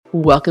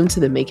Welcome to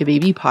the Make a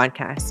Baby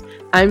podcast.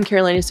 I'm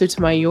Carolina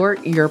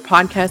Sotomayor, your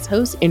podcast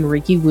host and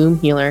Reiki womb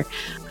healer.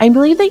 I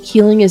believe that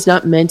healing is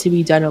not meant to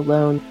be done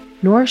alone,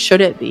 nor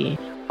should it be.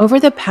 Over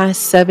the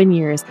past 7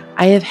 years,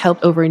 I have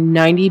helped over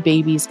 90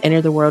 babies enter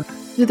the world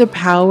through the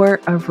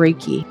power of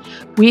Reiki.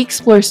 We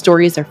explore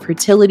stories of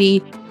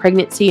fertility,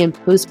 pregnancy, and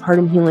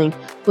postpartum healing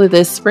with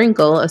a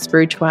sprinkle of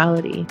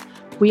spirituality.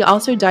 We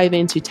also dive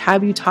into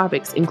taboo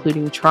topics,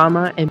 including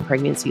trauma and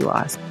pregnancy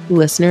loss.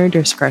 Listener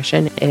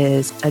discretion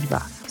is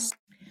advised.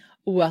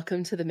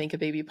 Welcome to the Make a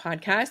Baby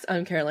podcast.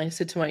 I'm Carolina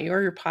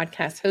Sotomayor, your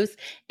podcast host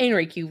and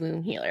Reiki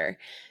womb healer.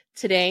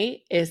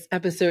 Today is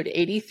episode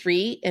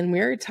 83, and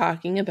we're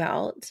talking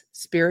about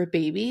spirit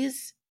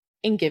babies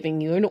and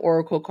giving you an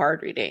oracle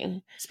card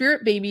reading.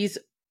 Spirit babies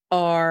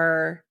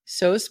are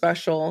so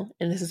special,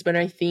 and this has been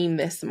our theme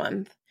this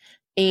month.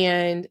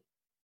 And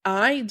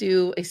I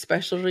do a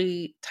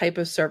specialty type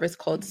of service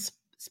called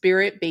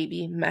Spirit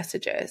Baby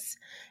Messages.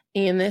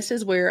 And this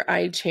is where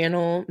I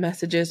channel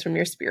messages from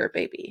your spirit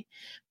baby.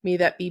 May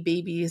that be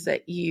babies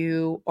that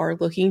you are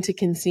looking to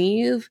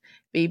conceive,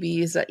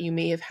 babies that you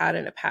may have had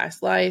in a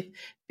past life,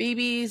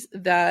 babies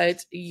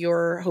that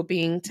you're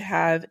hoping to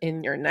have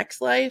in your next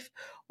life,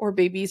 or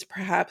babies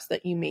perhaps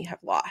that you may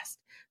have lost.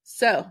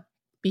 So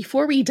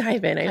before we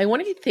dive in, I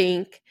want to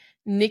thank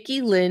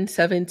Nikki Lynn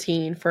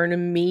 17 for an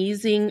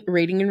amazing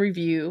rating and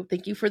review.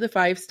 Thank you for the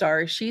 5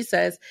 stars. She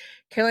says,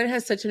 Carolina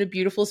has such a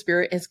beautiful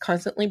spirit and is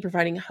constantly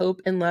providing hope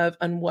and love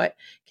on what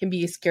can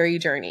be a scary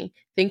journey.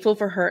 Thankful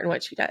for her and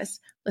what she does.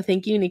 Well,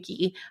 thank you,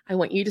 Nikki. I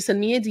want you to send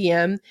me a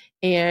DM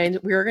and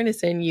we're going to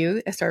send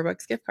you a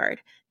Starbucks gift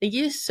card. Thank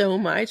you so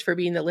much for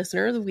being the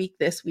listener of the week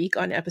this week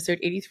on episode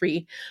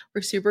 83.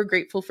 We're super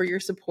grateful for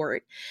your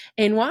support.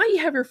 And while you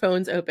have your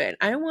phones open,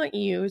 I want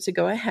you to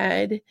go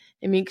ahead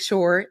and make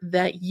sure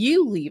that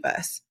you leave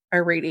us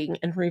a rating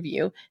and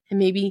review. And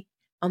maybe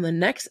on the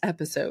next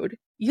episode,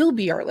 you'll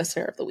be our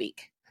listener of the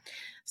week.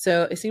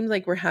 So it seems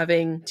like we're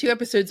having 2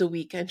 episodes a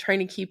week and trying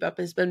to keep up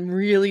has been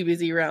really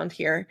busy around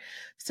here.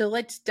 So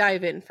let's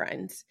dive in,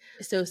 friends.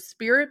 So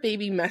Spirit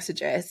Baby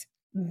Messages,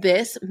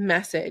 this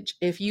message,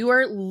 if you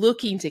are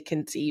looking to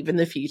conceive in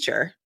the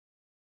future,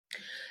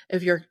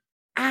 if you're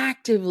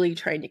actively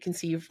trying to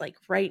conceive like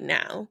right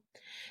now,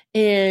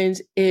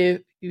 and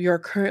if you're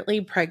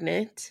currently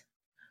pregnant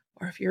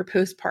or if you're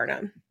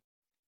postpartum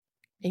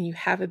and you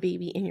have a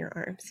baby in your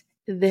arms,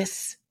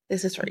 this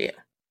is for you.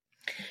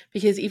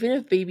 Because even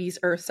if babies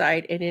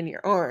earthside and in your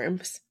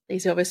arms, they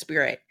still have a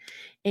spirit.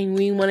 And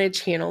we want to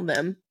channel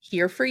them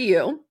here for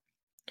you.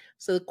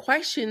 So the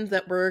questions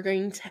that we're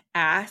going to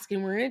ask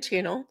and we're going to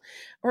channel,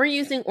 we're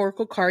using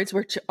oracle cards,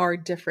 which are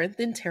different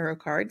than tarot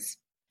cards.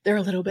 They're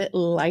a little bit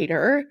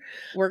lighter.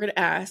 We're going to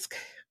ask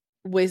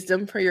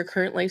wisdom for your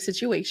current life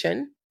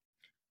situation.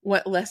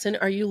 What lesson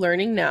are you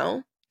learning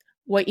now?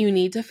 What you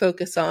need to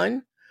focus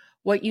on?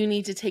 What you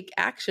need to take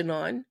action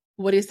on?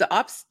 What is the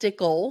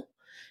obstacle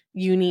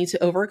you need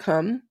to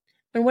overcome?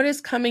 And what is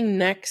coming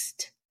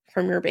next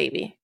from your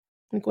baby?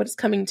 Like what is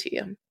coming to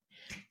you?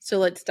 So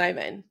let's dive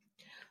in.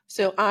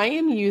 So I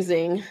am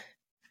using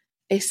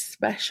a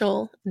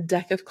special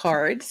deck of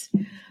cards.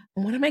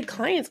 One of my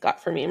clients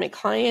got for me. My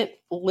client,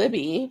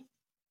 Libby,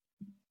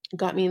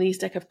 got me these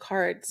deck of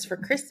cards for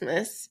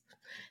Christmas.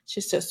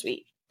 She's so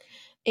sweet.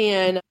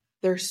 And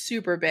they're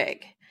super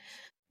big.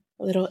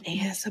 A little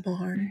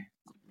ASMR.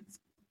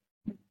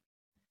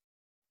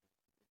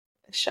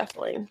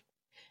 Shuffling.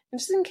 And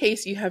just in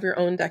case you have your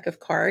own deck of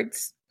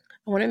cards,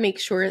 I want to make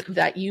sure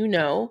that you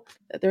know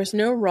that there's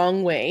no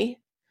wrong way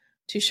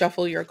to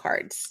shuffle your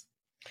cards.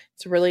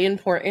 It's really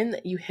important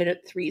that you hit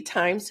it 3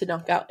 times to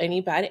knock out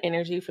any bad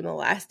energy from the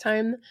last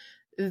time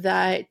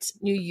that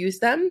you use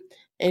them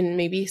and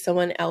maybe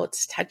someone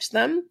else touched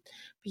them.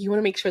 But you want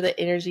to make sure that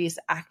energy is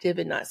active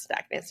and not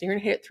stagnant. So you're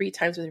going to hit it 3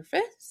 times with your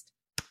fist.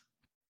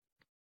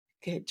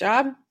 Good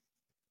job.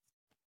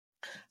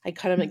 I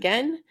cut them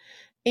again.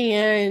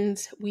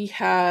 And we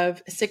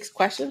have 6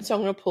 questions. So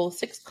I'm going to pull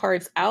 6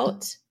 cards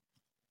out.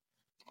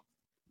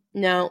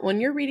 Now,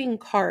 when you're reading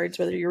cards,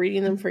 whether you're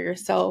reading them for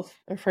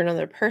yourself or for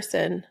another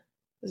person,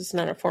 this is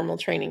not a formal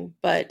training,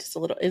 but just a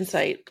little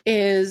insight,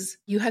 is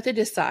you have to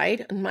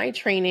decide. In my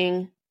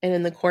training and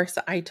in the course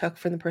that I took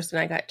from the person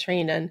I got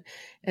trained in,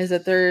 is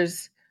that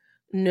there's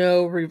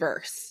no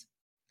reverse.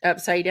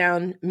 Upside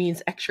down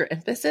means extra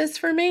emphasis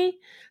for me.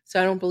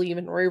 So I don't believe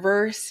in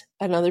reverse.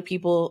 And other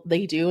people,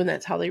 they do, and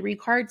that's how they read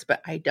cards,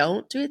 but I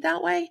don't do it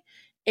that way.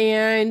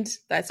 And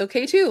that's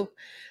okay too.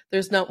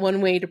 There's not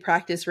one way to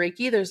practice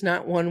Reiki. There's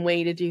not one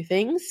way to do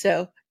things.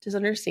 So just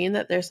understand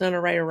that there's not a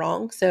right or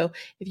wrong. So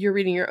if you're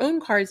reading your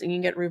own cards and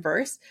you get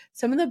reverse,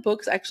 some of the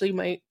books actually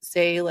might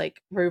say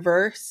like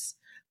reverse,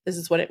 this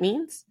is what it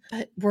means.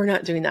 But we're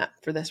not doing that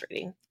for this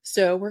reading.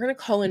 So we're going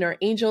to call in our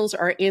angels,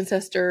 our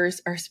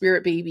ancestors, our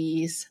spirit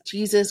babies,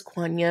 Jesus,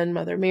 Kuan Yin,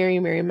 Mother Mary,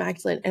 Mary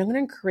Magdalene. And I'm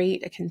going to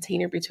create a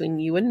container between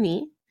you and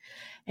me.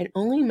 And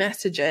only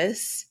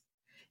messages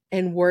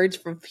and words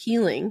of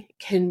healing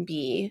can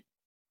be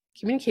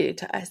communicated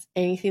to us.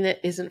 Anything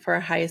that isn't for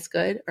our highest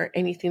good or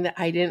anything that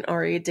I didn't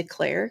already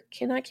declare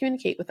cannot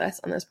communicate with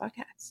us on this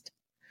podcast.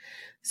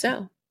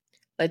 So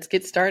let's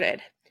get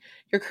started.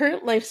 Your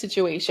current life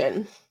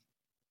situation.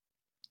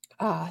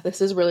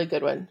 This is a really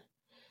good one.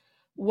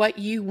 What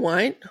you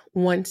want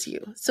wants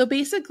you. So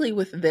basically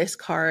with this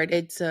card,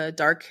 it's a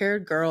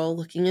dark-haired girl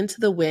looking into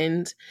the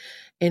wind,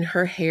 and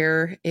her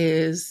hair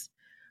is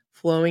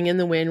flowing in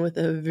the wind with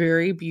a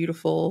very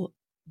beautiful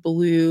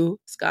blue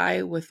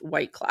sky with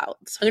white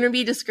clouds. I'm going to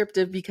be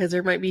descriptive because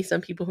there might be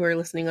some people who are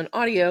listening on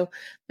audio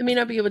that may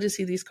not be able to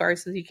see these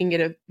cards so that you can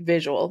get a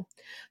visual.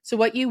 So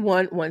what you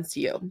want wants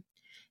you.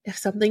 If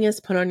something is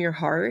put on your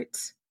heart,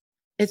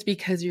 it's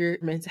because you're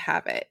meant to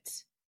have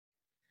it.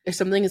 If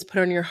something is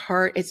put on your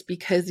heart, it's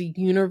because the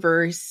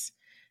universe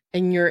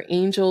and your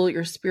angel,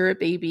 your spirit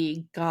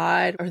baby,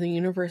 God, or the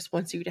universe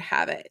wants you to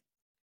have it.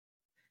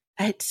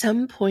 At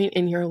some point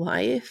in your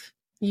life,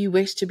 you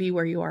wish to be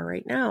where you are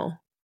right now.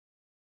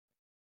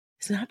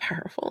 Isn't that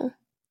powerful?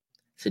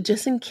 So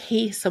just in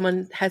case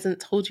someone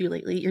hasn't told you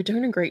lately, you're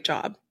doing a great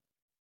job.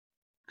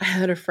 I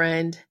had a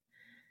friend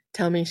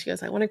tell me, she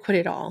goes, I want to quit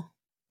it all.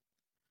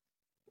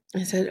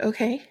 I said,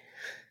 okay.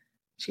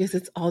 She goes,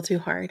 it's all too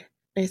hard.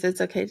 I said,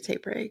 it's okay to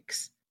take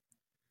breaks.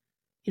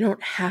 You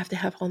don't have to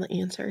have all the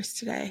answers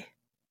today.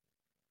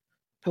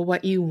 But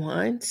what you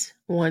want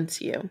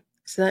wants you.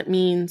 So that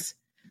means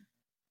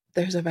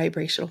there's a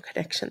vibrational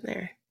connection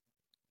there.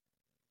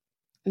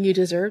 You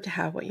deserve to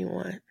have what you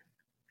want.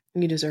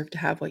 You deserve to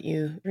have what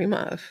you dream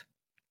of.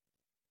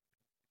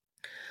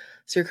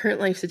 So your current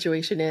life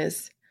situation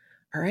is,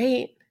 all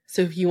right,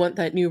 so if you want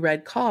that new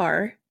red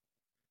car,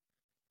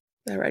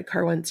 that red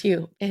car wants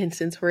you. And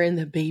since we're in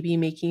the baby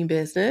making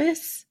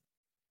business,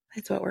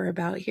 that's what we're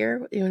about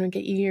here. You want to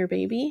get you your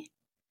baby?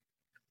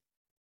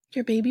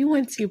 Your baby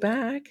wants you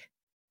back.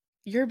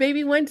 Your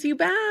baby wants you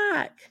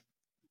back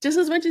just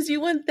as much as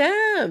you want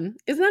them.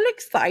 Isn't that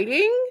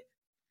exciting?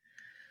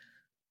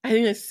 I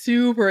think that's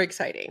super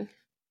exciting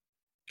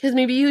because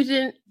maybe you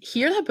didn't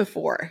hear that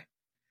before.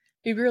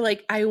 Maybe you're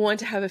like, I want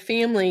to have a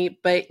family,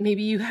 but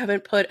maybe you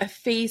haven't put a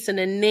face and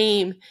a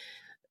name.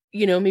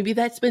 You know, maybe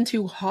that's been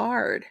too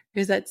hard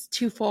because that's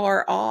too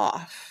far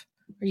off,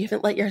 or you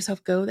haven't let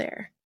yourself go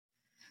there.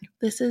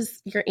 This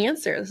is your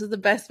answer. This is the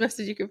best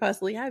message you could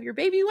possibly have. Your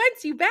baby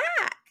wants you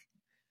back.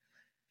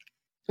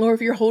 Or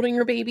if you're holding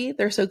your baby,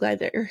 they're so glad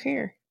that you're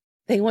here.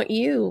 They want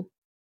you.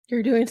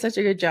 You're doing such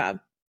a good job.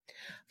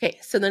 Okay,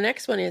 so the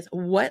next one is,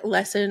 what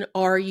lesson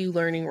are you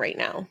learning right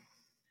now?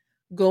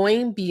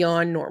 Going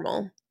beyond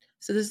normal.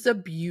 So this is a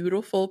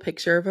beautiful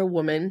picture of a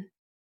woman,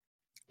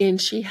 and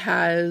she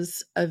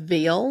has a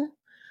veil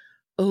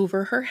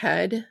over her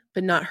head,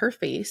 but not her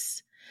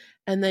face.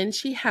 And then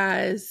she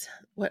has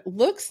what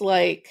looks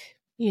like,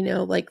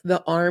 like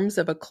the arms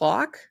of a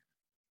clock,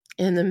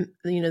 and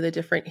the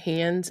different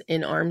hands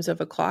and arms of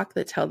a clock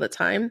that tell the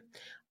time.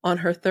 On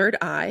her third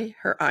eye,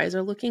 her eyes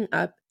are looking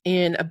up,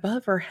 and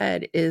above her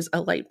head is a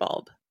light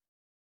bulb.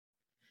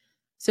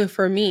 So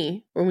for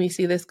me, when we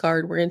see this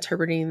card, we're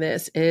interpreting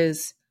this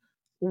as,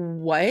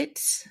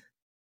 what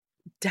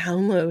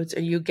downloads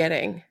are you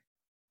getting?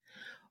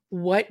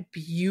 What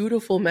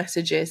beautiful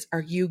messages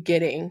are you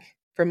getting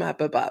from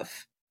up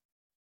above?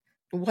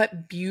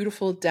 What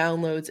beautiful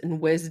downloads and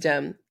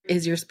wisdom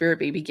is your spirit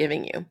baby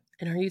giving you?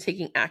 And are you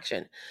taking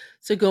action?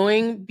 So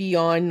going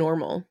beyond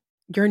normal.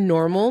 Your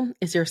normal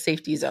is your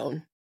safety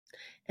zone.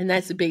 And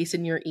that's based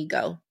in your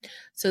ego.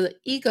 So the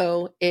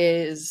ego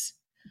is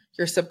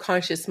your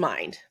subconscious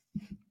mind.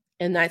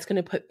 And that's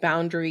going to put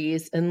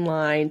boundaries and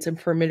lines and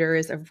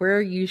perimeters of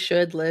where you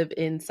should live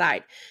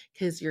inside,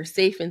 because you're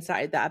safe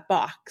inside that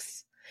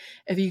box.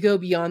 If you go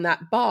beyond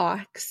that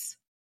box,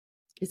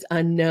 it's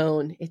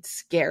unknown, it's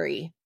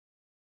scary.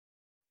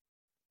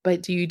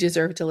 But do you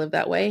deserve to live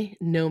that way?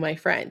 No, my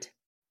friend.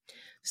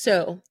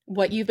 So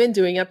what you've been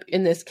doing up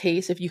in this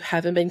case, if you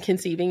haven't been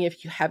conceiving,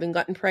 if you haven't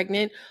gotten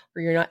pregnant,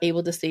 or you're not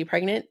able to stay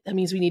pregnant, that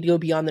means we need to go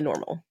beyond the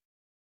normal.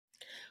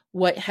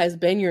 What has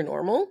been your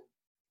normal?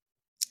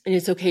 And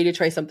it's okay to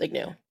try something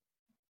new.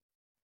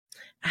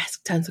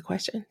 Ask tons of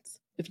questions.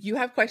 If you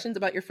have questions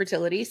about your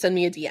fertility, send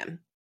me a DM.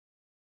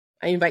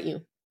 I invite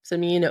you.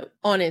 Send me a note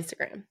on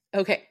Instagram.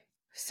 Okay,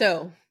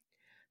 so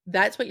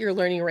that's what you're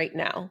learning right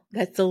now.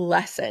 That's the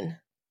lesson.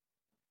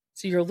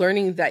 So you're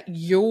learning that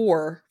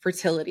your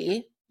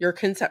fertility, your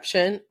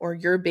conception, or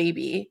your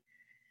baby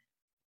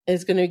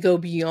is going to go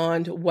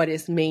beyond what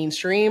is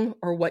mainstream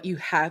or what you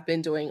have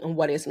been doing and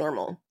what is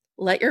normal.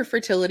 Let your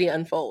fertility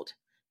unfold.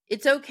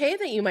 It's okay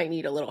that you might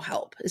need a little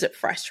help. Is it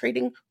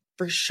frustrating?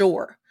 For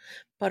sure.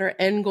 But our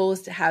end goal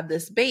is to have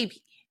this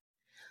baby.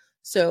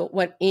 So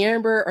what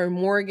Amber or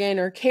Morgan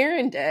or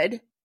Karen did,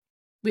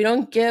 we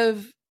don't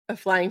give a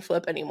flying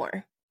flip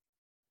anymore,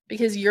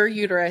 because your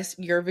uterus,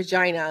 your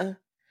vagina,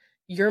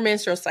 your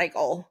menstrual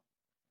cycle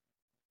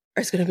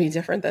is going to be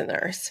different than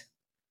theirs.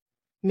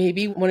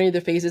 Maybe one of the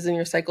phases in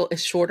your cycle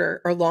is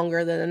shorter or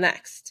longer than the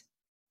next.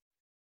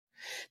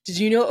 Did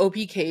you know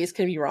OPKs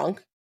can be wrong?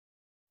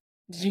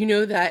 Did you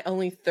know that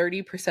only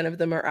 30% of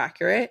them are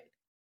accurate?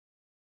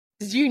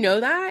 Did you know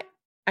that?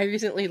 I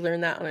recently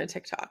learned that on a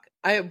TikTok.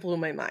 It blew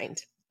my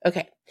mind.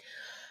 Okay.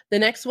 The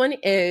next one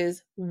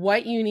is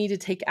what you need to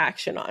take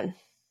action on.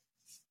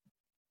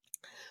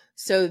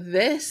 So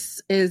this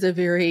is a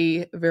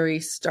very, very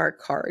stark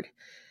card.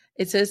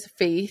 It says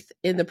faith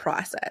in the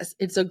process.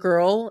 It's a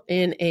girl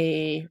in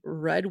a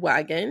red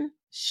wagon.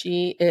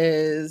 She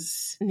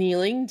is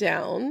kneeling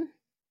down,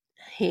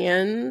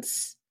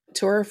 hands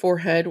to her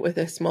forehead with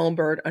a small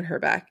bird on her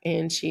back,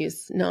 and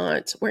she's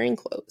not wearing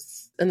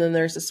clothes. And then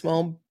there's a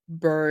small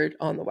bird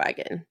on the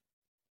wagon.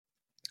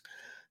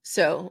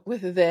 So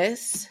with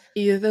this,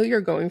 even though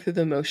you're going through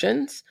the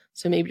motions,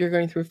 so maybe you're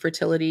going through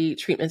fertility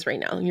treatments right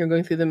now, you're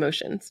going through the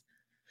motions,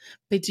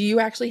 but do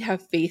you actually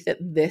have faith that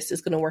this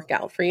is going to work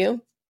out for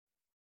you?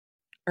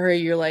 Or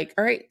you're like,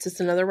 all right, just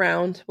another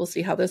round. We'll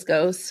see how this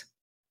goes.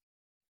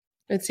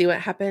 Let's see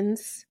what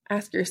happens.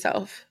 Ask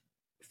yourself,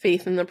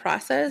 faith in the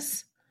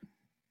process,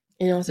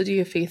 and also, do you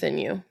have faith in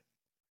you? And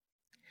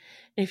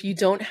if you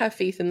don't have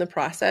faith in the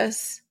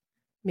process,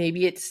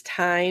 maybe it's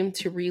time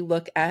to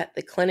relook at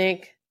the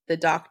clinic, the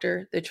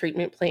doctor, the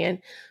treatment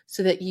plan,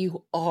 so that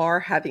you are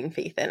having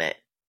faith in it.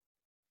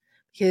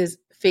 Because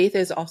faith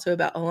is also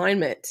about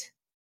alignment.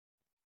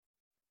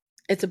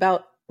 It's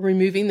about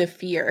removing the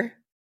fear,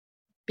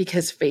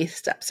 because faith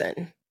steps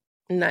in.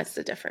 And that's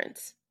the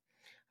difference.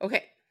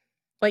 Okay,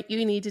 what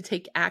you need to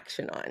take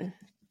action on.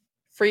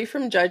 Free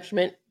from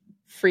judgment,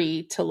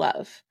 free to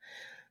love.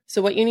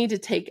 So what you need to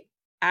take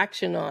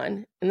action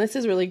on, and this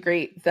is really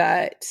great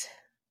that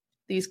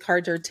these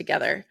cards are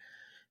together.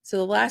 So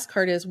the last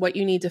card is what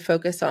you need to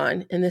focus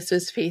on, and this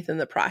is faith in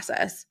the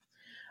process.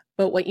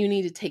 But what you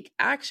need to take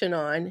action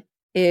on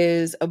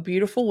is a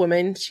beautiful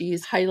woman.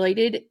 She's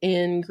highlighted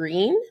in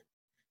green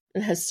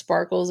and has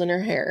sparkles in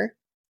her hair.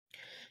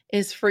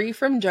 Is free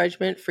from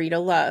judgment, free to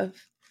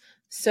love.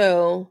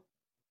 So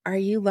are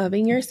you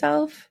loving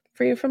yourself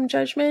free from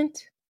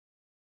judgment?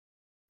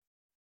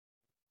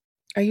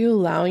 Are you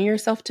allowing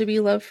yourself to be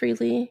loved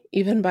freely,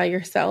 even by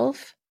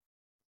yourself?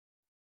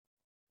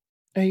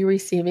 Are you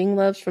receiving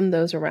love from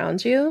those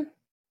around you?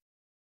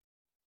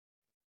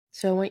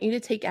 So I want you to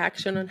take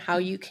action on how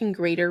you can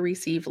greater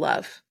receive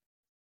love.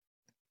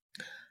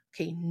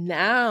 Okay,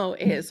 now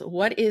is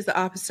what is the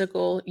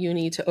obstacle you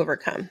need to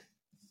overcome?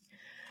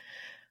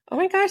 Oh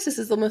my gosh, this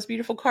is the most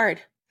beautiful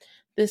card.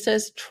 This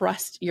says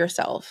trust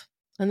yourself.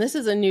 And this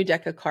is a new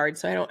deck of cards,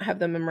 so I don't have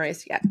them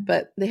memorized yet,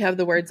 but they have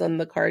the words on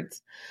the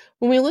cards.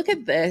 When we look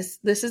at this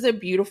is a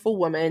beautiful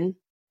woman.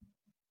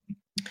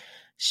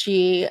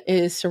 She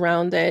is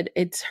surrounded,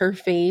 it's her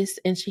face,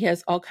 and she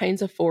has all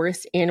kinds of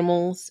forest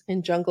animals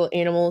and jungle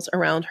animals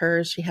around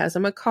her. She has a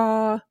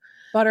macaw,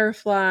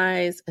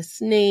 butterflies, a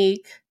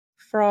snake,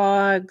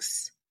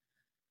 frogs,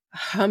 a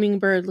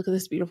hummingbird. Look at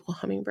this beautiful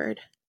hummingbird.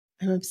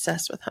 I'm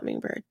obsessed with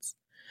hummingbirds.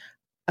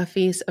 A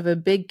face of a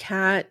big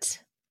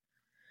cat.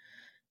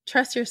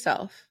 Trust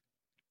yourself.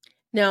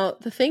 Now,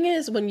 the thing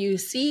is, when you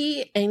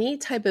see any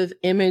type of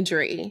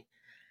imagery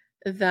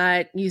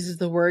that uses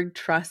the word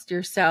trust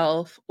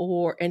yourself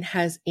and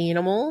has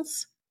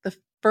animals, the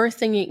first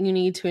thing you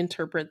need to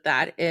interpret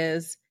that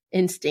is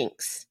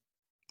instincts.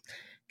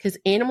 Because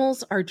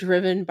animals are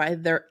driven by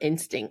their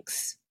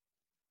instincts,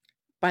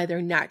 by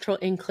their natural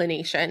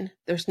inclination.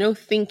 There's no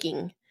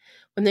thinking.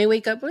 When they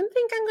wake up, I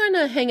think I'm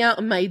going to hang out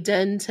in my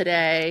den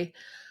today.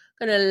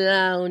 I'm going to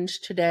lounge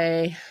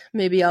today.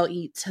 Maybe I'll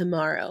eat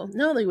tomorrow.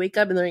 No, they wake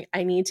up and they're like,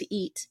 I need to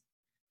eat.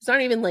 It's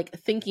not even like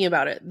thinking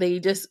about it. They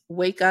just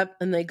wake up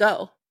and they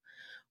go.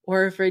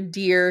 Or if a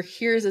deer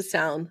hears a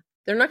sound,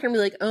 they're not going to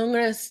be like, oh, I'm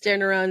going to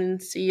stand around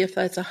and see if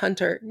that's a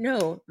hunter.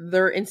 No,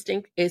 their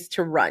instinct is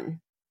to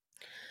run.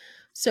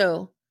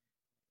 So,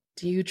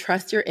 do you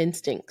trust your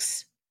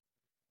instincts?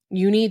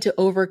 You need to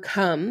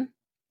overcome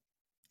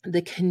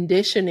the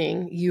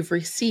conditioning you've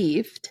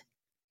received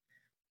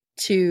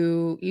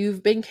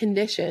you've been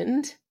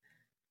conditioned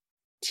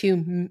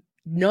to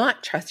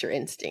not trust your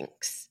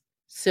instincts.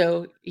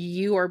 So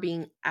you are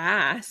being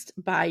asked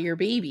by your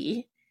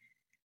baby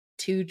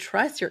to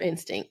trust your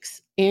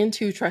instincts and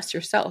to trust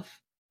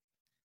yourself,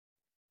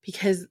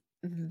 because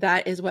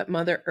that is what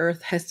Mother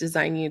Earth has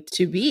designed you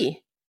to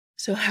be.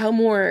 So how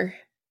more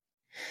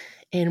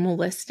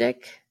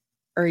animalistic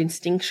or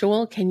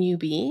instinctual can you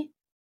be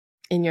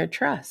in your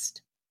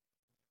trust?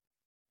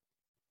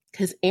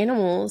 Because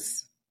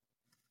animals,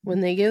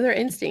 when they give their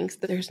instincts,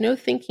 there's no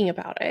thinking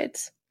about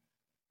it.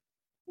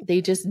 They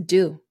just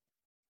do.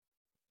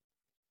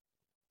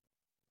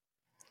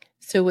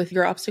 So with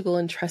your obstacle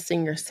in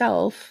trusting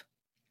yourself,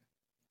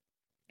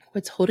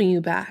 what's holding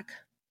you back?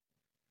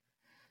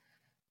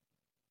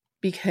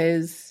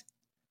 Because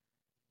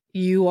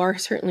you are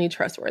certainly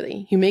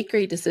trustworthy. You make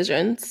great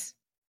decisions.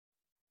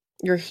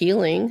 You're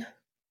healing.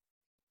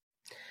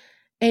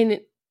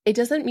 And it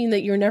doesn't mean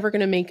that you're never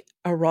going to make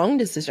a wrong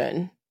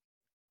decision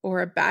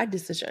or a bad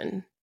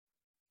decision.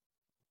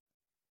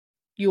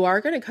 You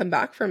are going to come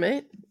back from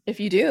it. If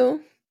you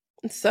do,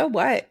 so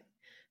what?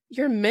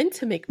 You're meant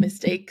to make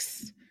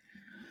mistakes.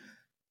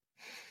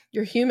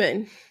 You're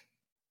human.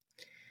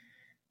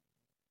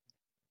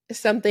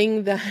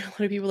 Something that a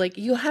lot of people are like,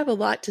 you have a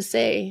lot to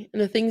say,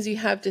 and the things you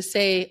have to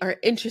say are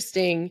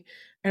interesting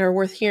and are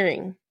worth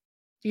hearing.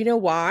 Do you know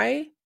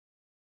why?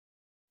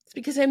 It's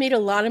because I made a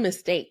lot of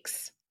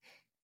mistakes.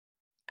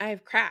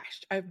 I've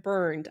crashed, I've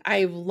burned,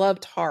 I've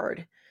loved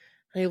hard,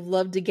 I've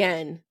loved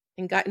again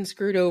and gotten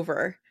screwed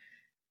over.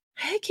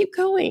 I keep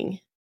going.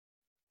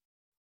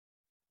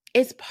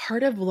 It's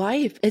part of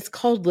life. It's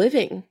called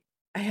living.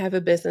 I have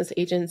a business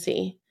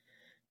agency,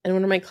 and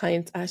one of my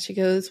clients asked, she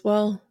goes,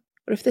 well,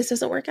 what if this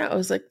doesn't work out? I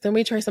was like, then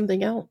we try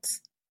something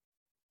else.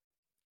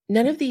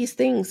 None of these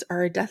things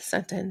are a death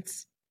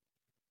sentence.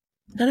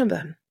 None of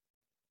them.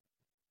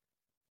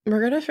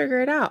 We're going to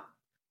figure it out.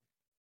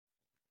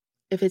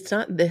 If it's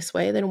not this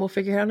way, then we'll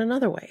figure it out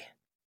another way.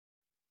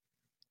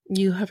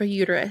 You have a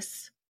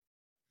uterus.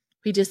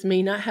 We just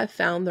may not have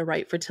found the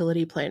right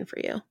fertility plan for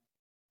you.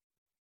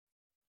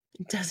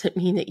 It doesn't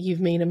mean that you've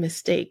made a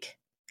mistake.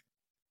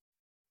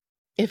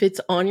 If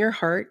it's on your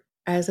heart,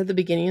 as at the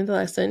beginning of the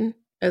lesson,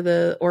 of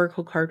the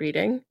oracle card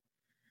reading,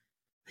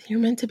 you're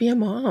meant to be a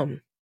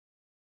mom.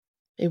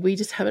 Maybe we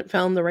just haven't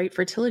found the right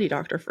fertility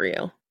doctor for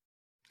you.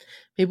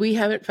 Maybe we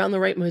haven't found the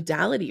right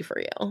modality for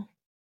you.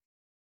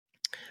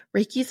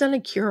 Reiki's not a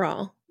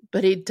cure-all,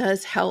 but it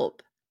does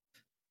help.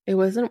 It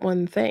wasn't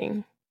one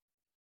thing.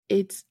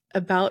 It's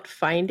about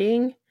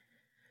finding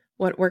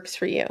what works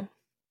for you,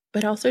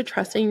 but also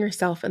trusting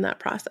yourself in that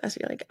process.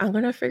 You're like, I'm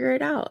going to figure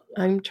it out.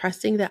 I'm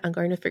trusting that I'm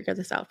going to figure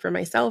this out for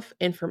myself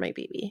and for my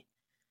baby.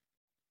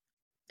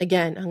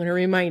 Again, I'm going to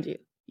remind you,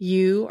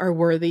 you are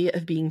worthy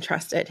of being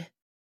trusted.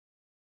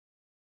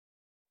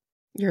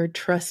 You're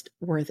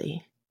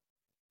trustworthy.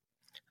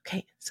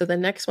 Okay, so the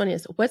next one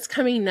is, what's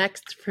coming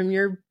next from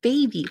your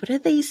baby? What are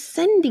they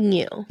sending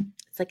you?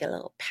 It's like a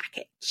little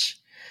package.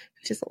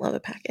 Who doesn't love a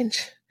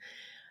package?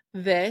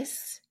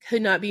 This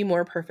could not be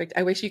more perfect.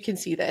 I wish you can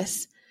see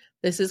this.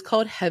 This is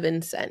called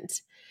Heaven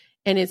Sent.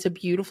 And it's a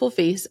beautiful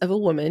face of a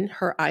woman.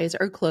 Her eyes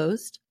are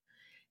closed.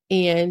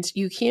 And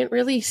you can't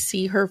really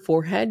see her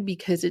forehead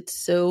because it's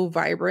so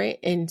vibrant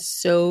and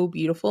so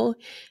beautiful.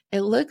 It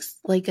looks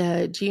like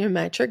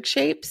geometric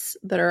shapes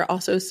that are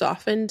also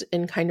softened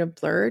and kind of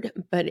blurred,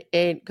 but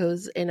it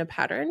goes in a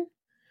pattern.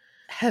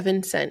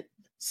 Heaven Sent.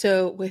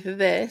 So with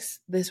this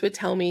would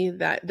tell me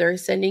that they're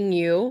sending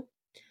you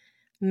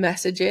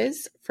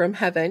messages from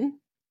heaven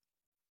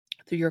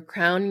through your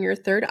crown and your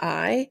third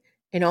eye,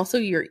 and also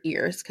your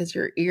ears, because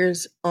your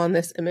ears on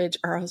this image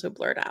are also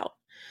blurred out.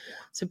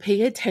 So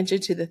pay attention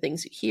to the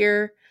things you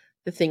hear,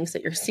 the things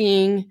that you're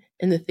seeing,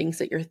 and the things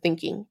that you're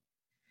thinking.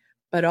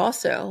 But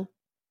also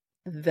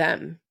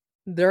them.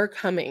 They're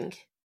coming.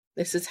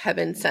 This is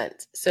Heaven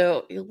Sent.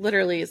 So it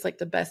literally is like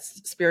the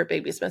best spirit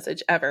babies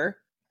message ever.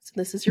 So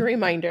this is your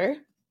reminder.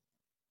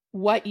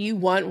 What you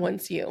want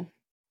wants you.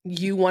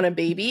 You want a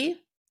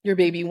baby, your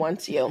baby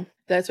wants you.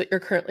 That's what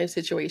your current life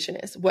situation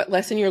is. What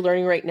lesson you're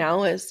learning right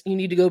now is you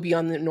need to go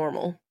beyond the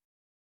normal.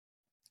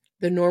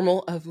 The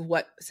normal of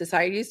what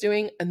society is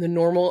doing and the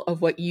normal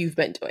of what you've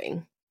been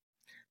doing.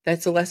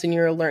 That's the lesson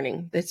you're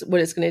learning. That's what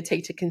it's going to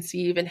take to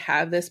conceive and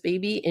have this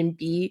baby and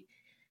be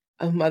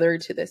a mother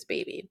to this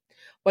baby.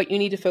 What you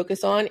need to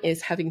focus on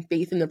is having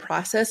faith in the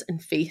process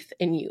and faith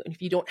in you. And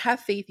if you don't have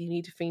faith, you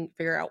need to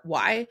figure out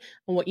why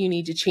and what you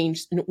need to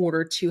change in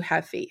order to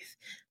have faith.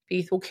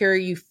 Faith will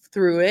carry you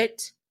through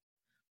it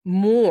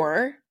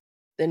more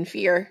than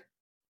fear.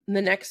 And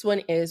the next one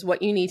is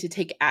what you need to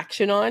take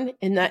action on,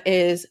 and that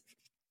is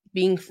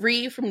being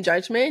free from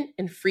judgment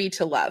and free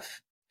to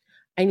love.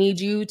 I need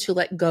you to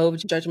let go of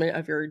judgment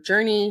of your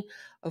journey,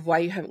 of why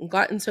you haven't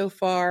gotten so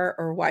far,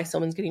 or why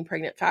someone's getting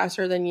pregnant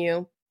faster than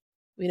you.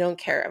 We don't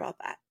care about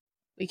that.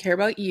 We care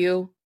about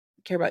you.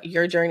 We care about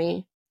your journey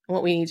and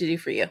what we need to do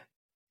for you.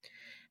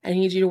 I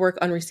need you to work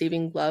on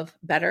receiving love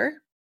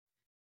better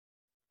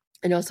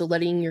and also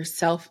letting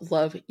yourself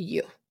love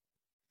you.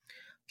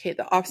 Okay,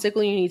 the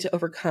obstacle you need to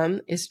overcome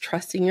is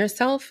trusting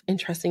yourself and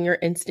trusting your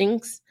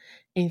instincts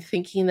and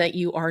thinking that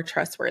you are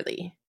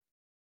trustworthy.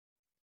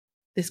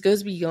 This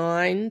goes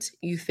beyond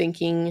you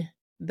thinking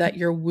that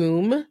your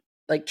womb,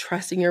 like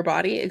trusting your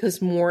body, it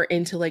goes more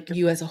into like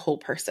you as a whole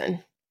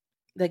person.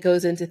 That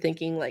goes into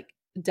thinking like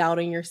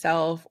doubting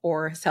yourself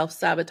or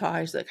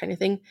self-sabotage, that kind of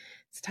thing.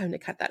 It's time to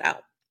cut that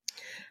out.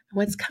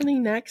 What's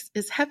coming next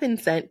is Heaven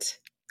Sent.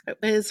 It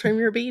is from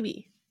your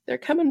baby. They're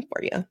coming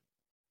for you.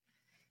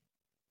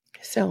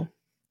 So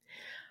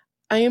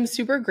I am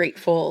super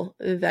grateful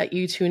that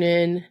you tune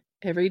in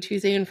every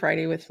Tuesday and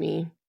Friday with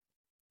me.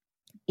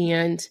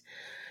 And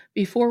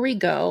before we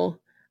go,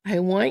 I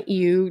want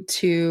you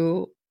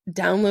to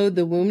download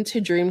the Womb to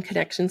Dream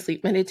Connection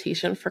Sleep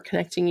Meditation for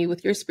connecting you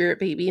with your spirit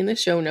baby in the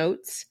show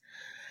notes.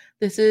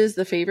 This is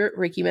the favorite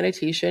Reiki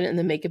meditation in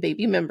the Make a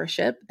Baby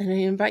membership. And I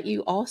invite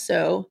you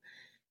also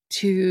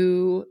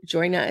to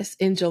join us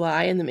in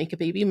July in the Make a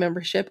Baby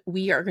membership.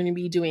 We are going to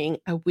be doing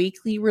a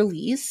weekly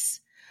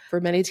release for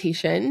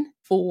meditation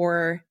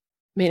for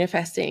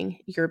manifesting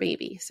your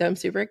baby. So I'm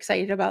super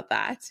excited about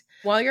that.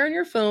 While you're on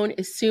your phone,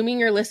 assuming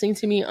you're listening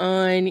to me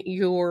on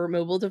your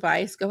mobile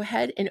device, go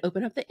ahead and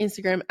open up the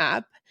Instagram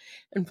app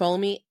and follow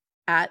me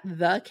at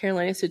the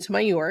Carolina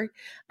Sotomayor.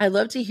 I'd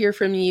love to hear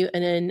from you,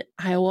 and then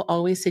I will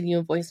always send you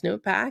a voice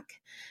note back.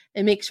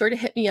 And make sure to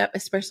hit me up,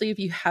 especially if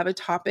you have a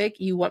topic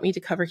you want me to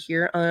cover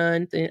here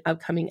on the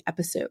upcoming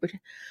episode.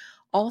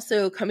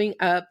 Also, coming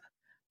up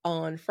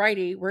on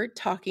Friday, we're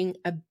talking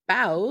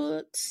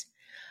about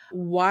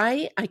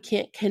why I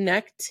can't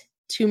connect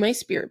to my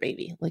spirit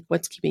baby, like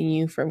what's keeping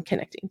you from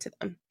connecting to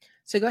them.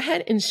 So go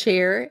ahead and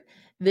share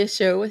this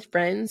show with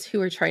friends who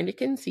are trying to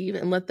conceive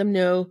and let them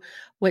know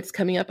what's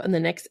coming up on the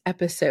next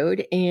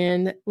episode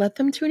and let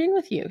them tune in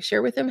with you.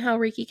 Share with them how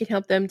Reiki can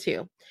help them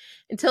too.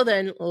 Until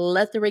then,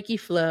 let the Reiki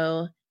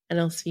flow, and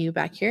I'll see you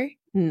back here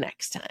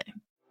next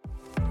time.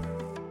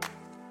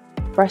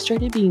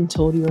 Frustrated being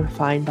told you are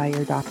fine by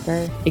your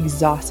doctor,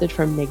 exhausted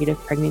from negative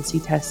pregnancy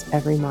tests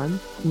every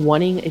month,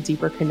 wanting a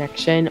deeper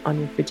connection on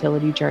your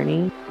fertility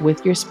journey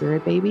with your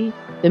spirit baby?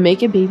 The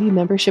Make a Baby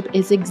membership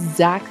is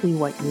exactly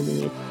what you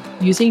need.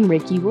 Using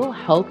Reiki will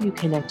help you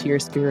connect to your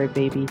spirit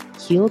baby,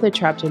 heal the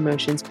trapped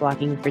emotions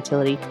blocking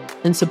fertility,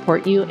 and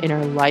support you in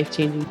our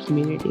life-changing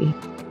community.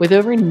 With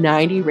over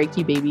 90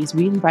 Reiki babies,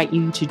 we invite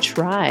you to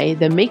try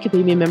the Make a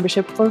Baby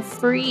membership for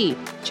free.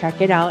 Check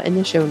it out in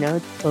the show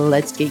notes.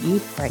 Let's get you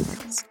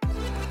pregnant.